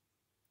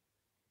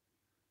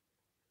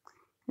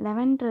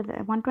 11ன்றது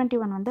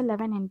 121 வந்து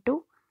 11 into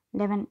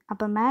 11.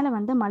 அப்போ மேலே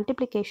வந்து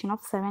மல்டிப்ளிகேஷன்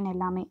ஆஃப் 7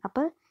 எல்லாமே.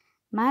 அப்போ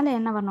மேலே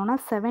என்ன வரணும்னா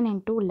 7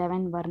 into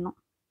 11 வரணும்.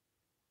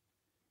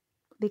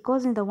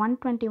 பிகாஸ் இந்த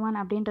 121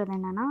 அப்படின்றது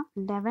என்னென்னா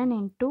 11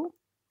 into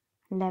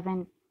 11.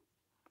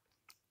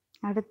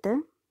 அடுத்து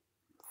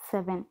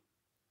 7.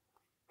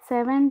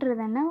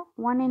 7ன்றது என்ன?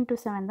 1 into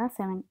 7 தான்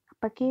 7.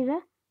 அப்போ கீழே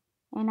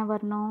என்ன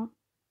வரணும்?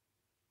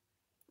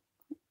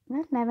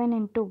 11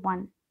 into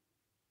 1.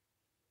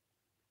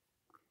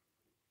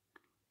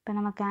 இப்போ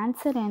நமக்கு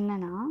ஆன்சர்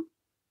என்னன்னா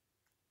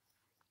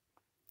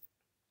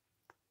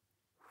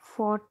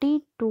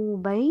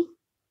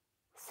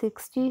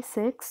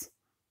 42/66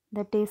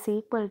 that is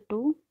equal to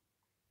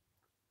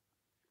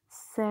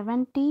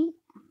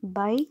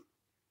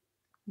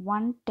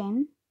 70/110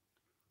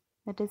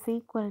 that is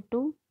equal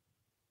to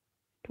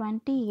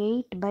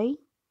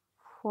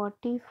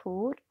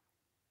 28/44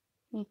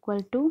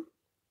 equal to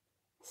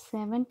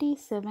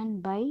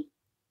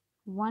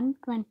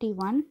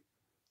 77/121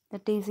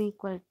 that is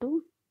equal to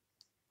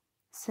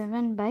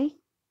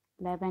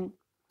 7/11.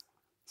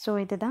 So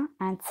இதுதான்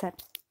ஆன்சர்.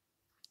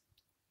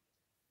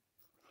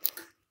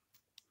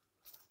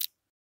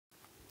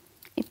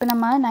 இப்போ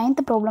நம்ம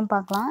 9th ப்ராப்ளம்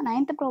பார்க்கலாம்.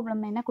 9th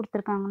ப்ராப்ளம் என்ன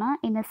கொடுத்துருக்காங்கன்னா,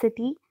 in a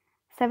city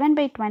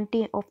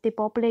 7/20 of the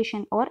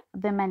population are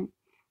women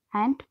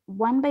and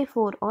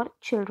 1/4 are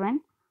children.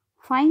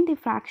 Find the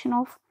fraction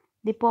of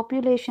the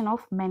population of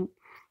men.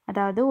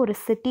 அதாவது ஒரு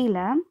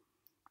சிட்டியில்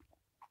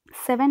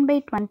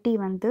 7/20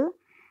 வந்து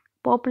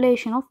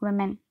பாப்புலேஷன் ஆஃப்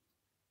விமென்.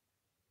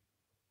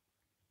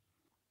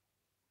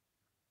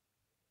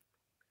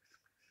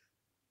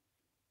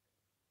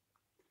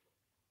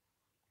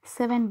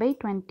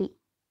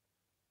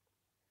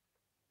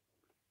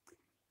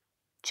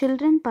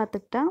 சில்ட்ரன்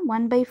பார்த்துக்கிட்டா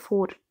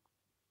 1/4.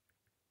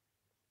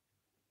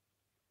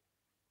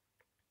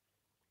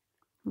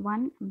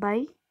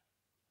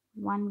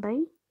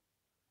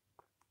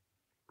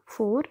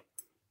 1/4.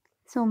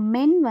 ஸோ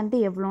மென் வந்து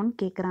எவ்வளோன்னு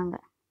கேட்குறாங்க.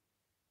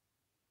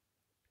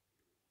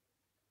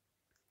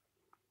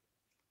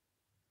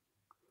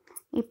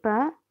 இப்போ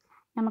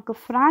நமக்கு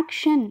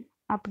ஃப்ராக்ஷன்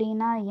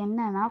அப்படின்னா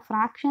என்னன்னா,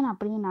 ஃப்ராக்ஷன்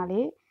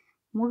அப்படின்னாலே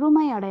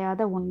முழுமை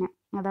அடையாத ஒன்று.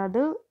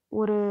 அதாவது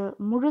ஒரு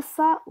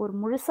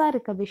முழுசாக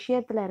இருக்க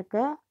விஷயத்தில் இருக்க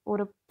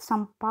ஒரு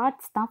சம்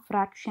பார்ட்ஸ் தான்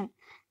ஃப்ராக்ஷன்.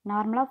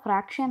 நார்மலாக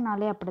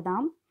ஃப்ராக்ஷன்னாலே அப்படி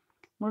தான்,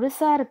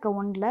 முழுசாக இருக்க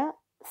ஒன்றில்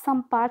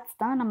சம் பார்ட்ஸ்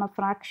தான் நம்ம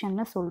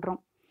ஃப்ராக்ஷன்னு சொல்கிறோம்.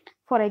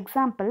 ஃபார்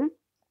எக்ஸாம்பிள்,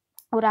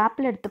 ஒரு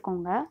ஆப்பிள்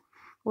எடுத்துக்கோங்க.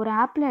 ஒரு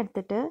ஆப்பிள்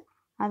எடுத்துகிட்டு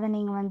அதை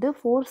நீங்கள் வந்து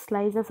 4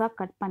 ஸ்லைசஸாக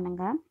கட்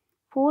பண்ணுங்கள்.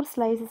 4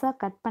 ஸ்லைசஸாக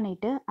கட்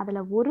பண்ணிவிட்டு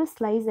அதில் ஒரு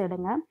ஸ்லைஸ்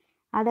எடுங்க.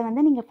 அதை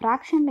வந்து நீங்கள்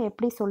ஃப்ராக்ஷனில்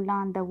எப்படி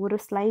சொல்லலாம்? அந்த ஒரு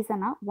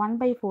ஸ்லைஸனா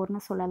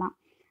 1/4ன்னு சொல்லலாம்.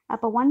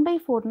 அப்போ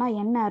 1/4னா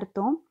என்ன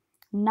அர்த்தம்?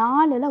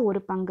 4ல் ஒரு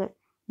பங்கு.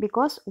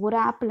 பிகாஸ் ஒரு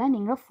ஆப்பிளை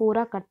நீங்கள்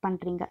 4ஆக கட்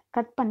பண்ணுறீங்க,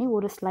 கட் பண்ணி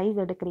ஒரு ஸ்லைஸ்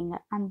எடுக்கிறீங்க.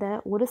 அந்த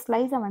ஒரு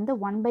ஸ்லைஸை வந்து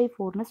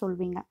 1/4ன்னு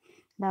சொல்வீங்க.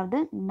 அதாவது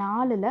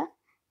 4ல்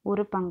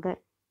ஒரு பங்கு.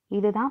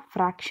 இதுதான்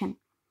ஃப்ராக்ஷன்.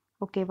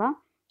 ஓகேவா?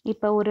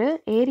 இப்போ ஒரு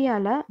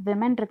ஏரியாவில்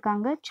விமென்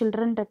இருக்காங்க,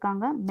 சில்ட்ரன்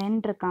இருக்காங்க, மென்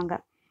இருக்காங்க.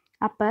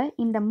 அப்போ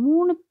இந்த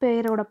 3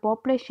 பேரோட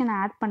பாப்புலேஷனை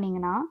ஆட்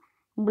பண்ணிங்கன்னா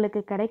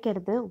உங்களுக்கு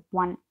கிடைக்கிறது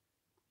 1.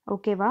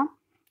 ஓகேவா?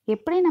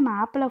 எப்படி நம்ம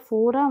ஆப்பிளை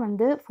 4ஆக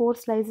வந்து 4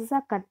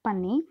 ஸ்லைசஸாக கட்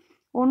பண்ணி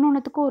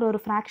ஒன்றுத்துக்கும் ஒரு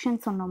ஃப்ராக்ஷன்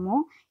சொன்னோமோ,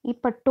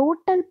 இப்போ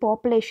டோட்டல்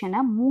பாப்புலேஷனை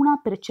 3ஆக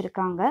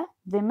பிரிச்சிருக்காங்க,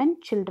 விமென்,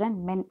 சில்ட்ரன்,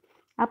 மென்.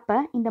 அப்போ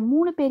இந்த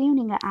 3 பேரையும்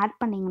நீங்கள் ஆட்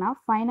பண்ணிங்கன்னா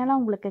ஃபைனலாக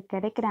உங்களுக்கு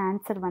கிடைக்கிற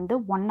ஆன்சர் வந்து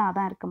 1ஆக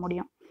தான் இருக்க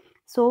முடியும்.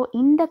 ஸோ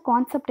இந்த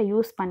கான்செப்டை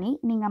யூஸ் பண்ணி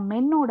நீங்கள்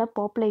மென்னோட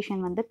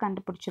பாப்புலேஷன் வந்து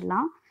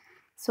கண்டுபிடிச்சிடலாம்.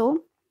 ஸோ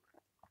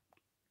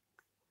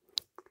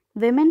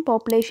விமென்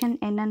பாப்புலேஷன்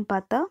என்னன்னு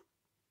பார்த்தா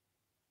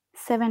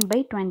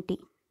 7/20.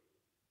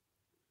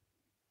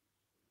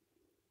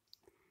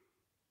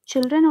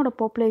 சில்ட்ரனோட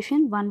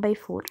பாப்புலேஷன்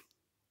 1/4.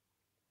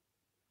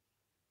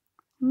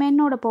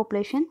 மென்னோட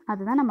பாப்புலேஷன்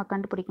அதுதான் நம்ம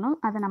கண்டுபிடிக்கணும்.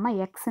 அதை நம்ம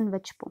எக்ஸ்ன்னு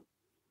வச்சுப்போம்.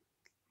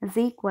 Is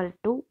equal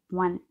to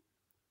 1.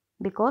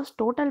 Because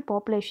total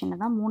பாப்புலேஷனை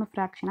தான் 3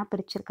 ஃப்ராக்ஷனாக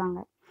பிரிச்சிருக்காங்க.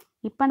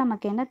 இப்போ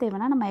நமக்கு என்ன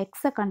தேவைன்னா, நம்ம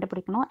எக்ஸை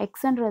கண்டுபிடிக்கணும்.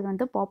 எக்ஸ்ன்றது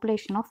வந்து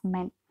population of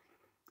men.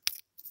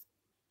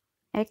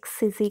 X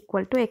is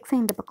equal to, எக்ஸை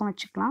இந்த பக்கம்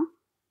வச்சுக்கலாம்.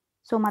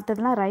 ஸோ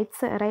மற்றதெல்லாம்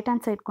ரைட்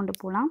ஹேண்ட் சைடு கொண்டு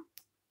போகலாம்.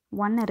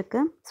 1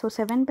 இருக்குது. ஸோ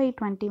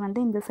 7/20 வந்து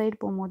இந்த சைடு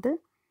போகும்போது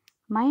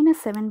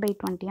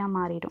 -7/20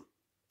 மாறிடும்.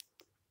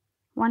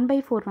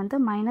 1/4 வந்து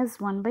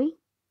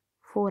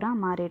 -1/4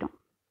 மாறிடும்.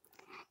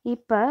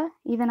 இப்போ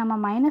இதை நம்ம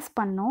மைனஸ்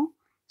பண்ணோம்.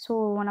 ஸோ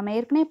நம்ம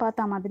ஏற்கனவே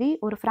பார்த்த மாதிரி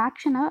ஒரு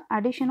ஃப்ராக்ஷனை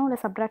அடிஷனோ இல்லை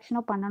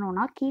சப்ட்ராக்ஷனோ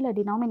பண்ணணும்னா கீழே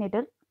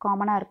டினாமினேட்டர்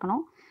காமனாக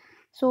இருக்கணும்.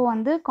 ஸோ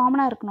வந்து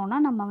காமனாக இருக்கணும்னா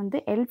நம்ம வந்து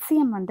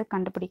எல்சிஎம் வந்து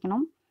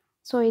கண்டுபிடிக்கணும்.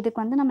 ஸோ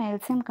இதுக்கு வந்து நம்ம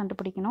எல்சிஎம்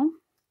கண்டுபிடிக்கணும்.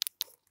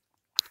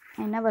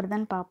 என்ன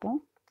வருதுன்னு பார்ப்போம்.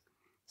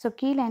 ஸோ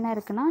கீழே என்ன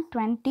இருக்குன்னா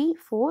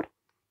 24,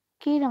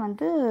 கீழே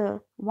வந்து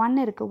 1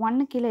 இருக்குது.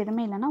 1 கீழே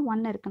எதுவுமே இல்லைன்னா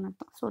 1 இருக்குன்னு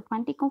அர்த்தம். ஸோ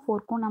 20க்கும்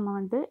 4க்கும் நம்ம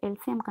வந்து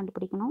எல்சிஎம்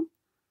கண்டுபிடிக்கணும்.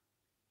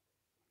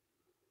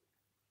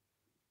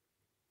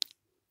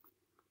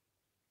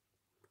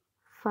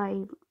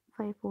 5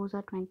 4s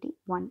are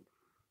 21.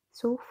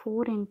 So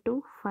 4 into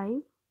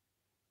 5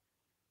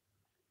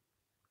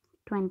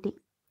 20.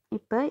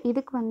 இப்போ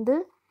இதுக்கு வந்து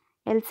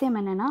எல்சிஎம்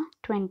என்னன்னா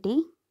 20.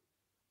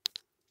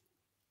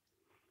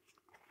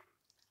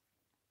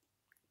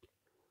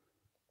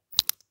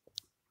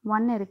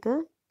 1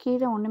 இருக்குது,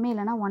 கீழே ஒன்றுமே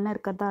இல்லைன்னா 1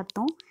 இருக்கிறதா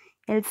அர்த்தம்.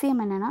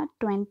 எல்சிஎம் என்னன்னா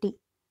 20.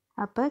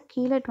 அப்போ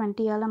கீழே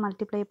 20ஆல்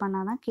மல்டிப்ளை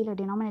பண்ணால் தான் கீழே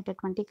டினாமினேட்டர்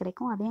 20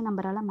 கிடைக்கும். அதே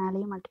நம்பரால்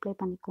மேலேயும் மல்டிப்ளை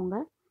பண்ணிக்கோங்க.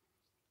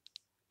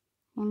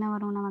 என்ன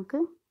வரும் நமக்கு?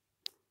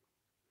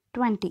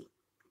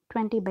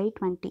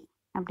 20/20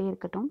 அப்படியே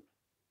இருக்கட்டும்.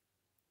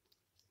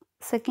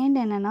 செகண்ட்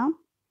என்னென்னா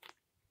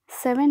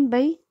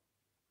 7/20.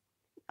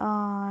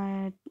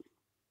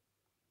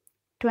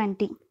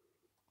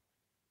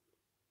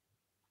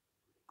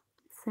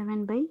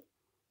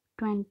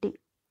 7/20.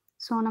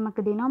 ஸோ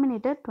நமக்கு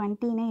டினாமினேட்டர்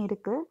 20னே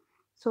இருக்குது.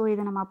 ஸோ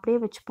இதை நம்ம அப்படியே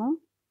வச்சுப்போம்.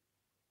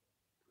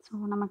 ஸோ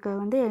நமக்கு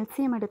வந்து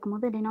எல்சிஎம்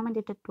எடுக்கும்போது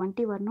டினாமினேட்டர்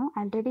 20 வரணும்.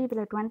 ஆல்ரெடி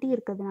இதில் 20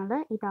 இருக்கிறதுனால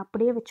இதை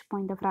அப்படியே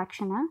வச்சுப்போம் இந்த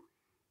ஃப்ராக்ஷனை.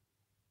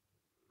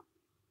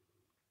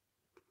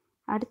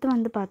 அடுத்து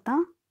வந்து பார்த்தா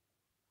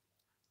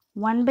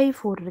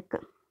 1/4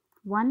 இருக்குது.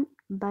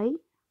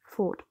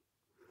 1/4.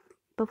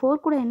 இப்போ 4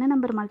 கூட என்ன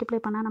நம்பர் மல்டிப்ளை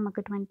பண்ணால்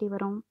நமக்கு 20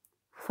 வரும்?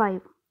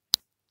 5.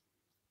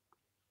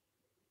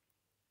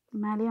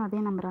 மேலேயும் அதே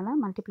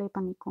நம்பரால் மல்டிப்ளை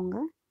பண்ணிக்கோங்க.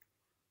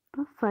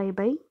 இப்போ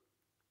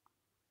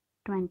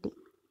 5/20.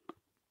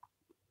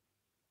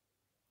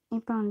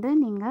 இப்போ வந்து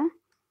நீங்கள்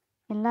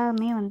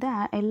எல்லாமே வந்து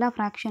எல்லா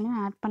ஃப்ராக்ஷனையும்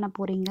ஆட் பண்ண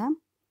போகிறீங்க.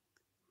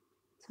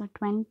 So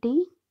 20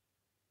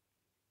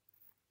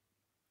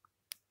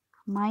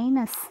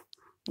 minus,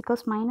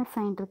 because minus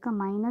sign இருக்கு,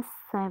 minus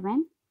 7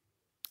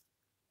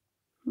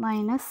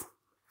 minus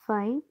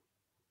 5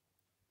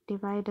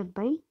 divided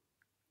by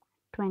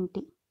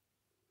 20.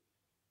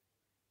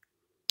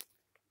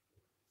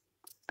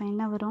 இப்போ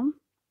என்ன வரும்?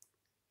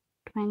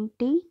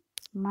 20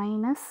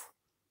 minus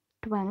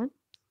 12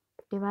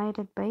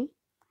 divided by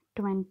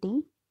 20,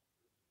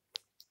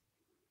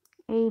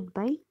 8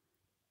 by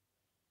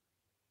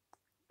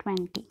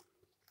 20.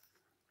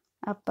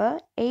 அப்போ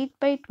 8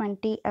 by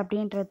 20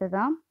 அப்படின்றது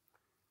தான்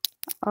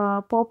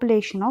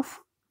population of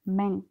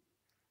men.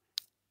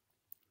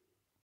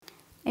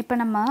 இப்போ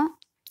நம்ம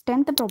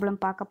 10th ப்ராப்ளம்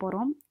பார்க்க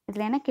போகிறோம்.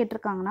 இதில் என்ன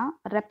கேட்டிருக்காங்கன்னா,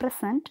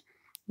 represent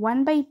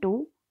 1/2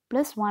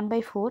 plus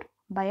 1/4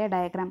 by a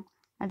diagram.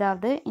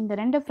 அதாவது இந்த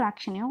ரெண்டு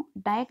ஃப்ராக்ஷனையும்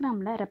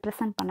டயக்ராமில்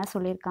ரெப்ரசன்ட் பண்ண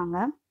சொல்லியிருக்காங்க.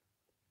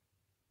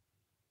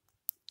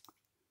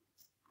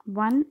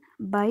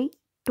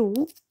 1/2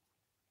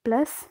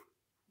 ப்ளஸ்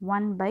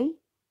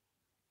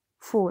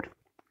 1/4.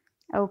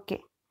 ஓகே,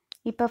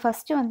 இப்போ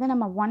ஃபஸ்ட்டு வந்து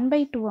நம்ம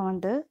 1/2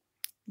 வந்து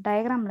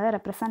டயக்ராமில்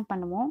ரெப்ரசன்ட்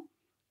பண்ணுவோம்.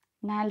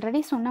 நான்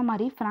ஆல்ரெடி சொன்ன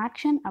மாதிரி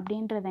ஃப்ராக்ஷன்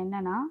அப்படின்றது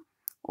என்னென்னா,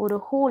 ஒரு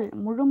ஹோல்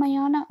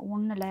முழுமையான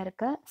ஒன்றில்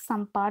இருக்க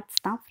சம் பார்ட்ஸ்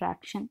தான்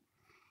ஃப்ராக்ஷன்.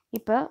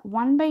 இப்போ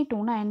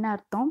 1/2னா என்ன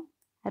அர்த்தம்?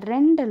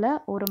 2ல்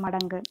 1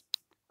 மடங்கு.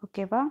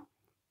 ஓகேவா?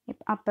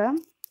 அப்போ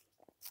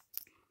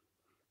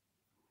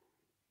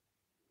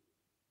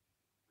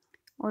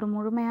ஒரு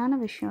முழுமையான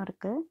விஷயம்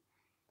இருக்குது,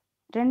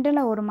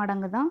 2ல் 1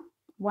 மடங்கு தான்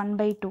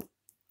 1/2.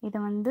 இதை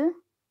வந்து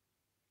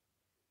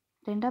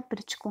 2ஆக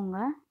பிரிச்சுக்கோங்க,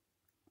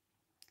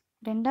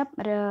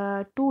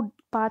 2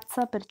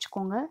 பார்ட்ஸாக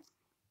பிரிச்சுக்கோங்க.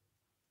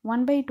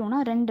 1/2னா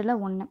 2ல்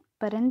 1.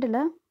 இப்போ 2ல்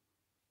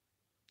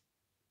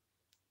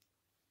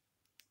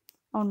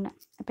 1.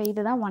 இப்போ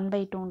இதுதான்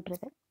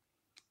 1/2ன்றது.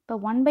 இப்போ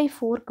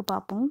 1/4க்கு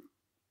பார்ப்போம்.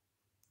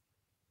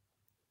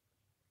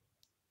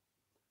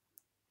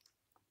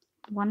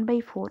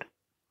 1/4.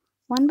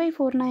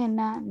 1/4னா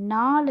என்ன?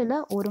 4ல்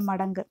 1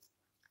 மடங்கு.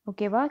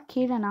 ஓகேவா?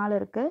 கீழே 4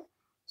 இருக்குது.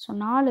 ஸோ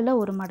 4ல்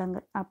 1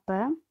 மடங்கு. அப்போ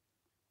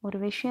ஒரு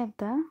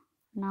விஷயத்தை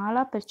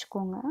 4ஆக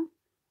பிரிச்சுக்கோங்க.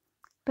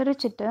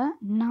 பிரிச்சுட்டு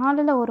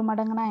 4ல் 1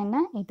 மடங்குனா என்ன?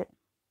 இது.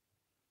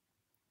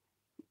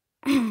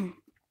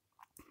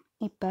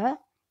 இப்போ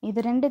இது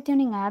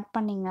ரெண்டுத்தையும் நீங்கள் ஆட்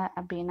பண்ணீங்க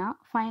அப்படின்னா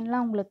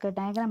ஃபைனலாக உங்களுக்கு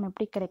டயக்ராம்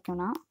எப்படி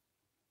கிடைக்கும்னா,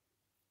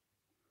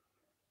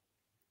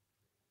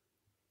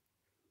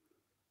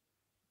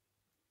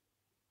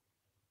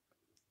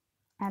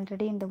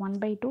 ஆல்ரெடி இந்த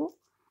 1/2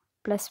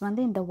 ப்ளஸ்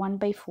வந்து இந்த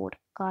 1/4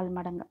 கால்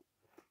மடங்கு.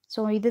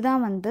 ஸோ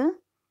இதுதான் வந்து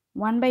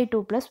 1/2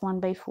 ப்ளஸ்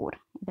 1/4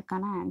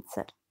 இதுக்கான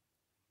ஆன்சர்.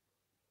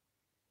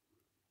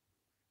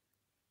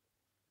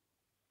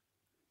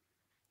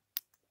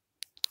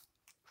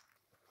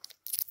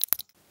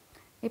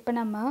 இப்போ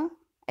நம்ம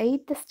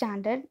 8th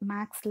ஸ்டாண்டர்ட்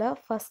மேக்ஸில்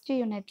ஃபஸ்ட்டு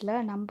யூனிட்டில்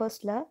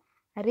நம்பர்ஸில்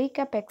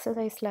ரீகேப்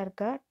எக்ஸசைஸில்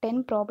இருக்க 10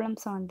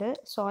 ப்ராப்ளம்ஸை வந்து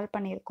சால்வ்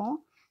பண்ணியிருக்கோம்.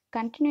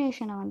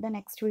 கண்டினியூஷனை வந்து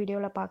நெக்ஸ்ட்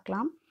வீடியோவில்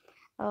பார்க்கலாம்.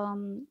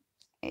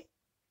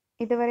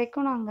 இது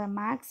வரைக்கும் நாங்கள்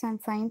மேக்ஸ்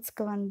அண்ட்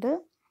சயின்ஸ்க்கு வந்து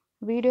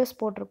வீடியோஸ்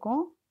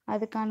போட்டிருக்கோம்.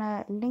 அதுக்கான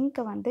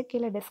லிங்க்கை வந்து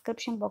கீழே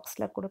டிஸ்கிரிப்ஷன்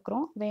பாக்ஸில்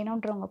கொடுக்குறோம்,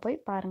 வேணுன்றவங்க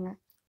போய் பாருங்கள்.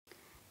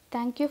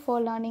 Thank you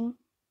for learning.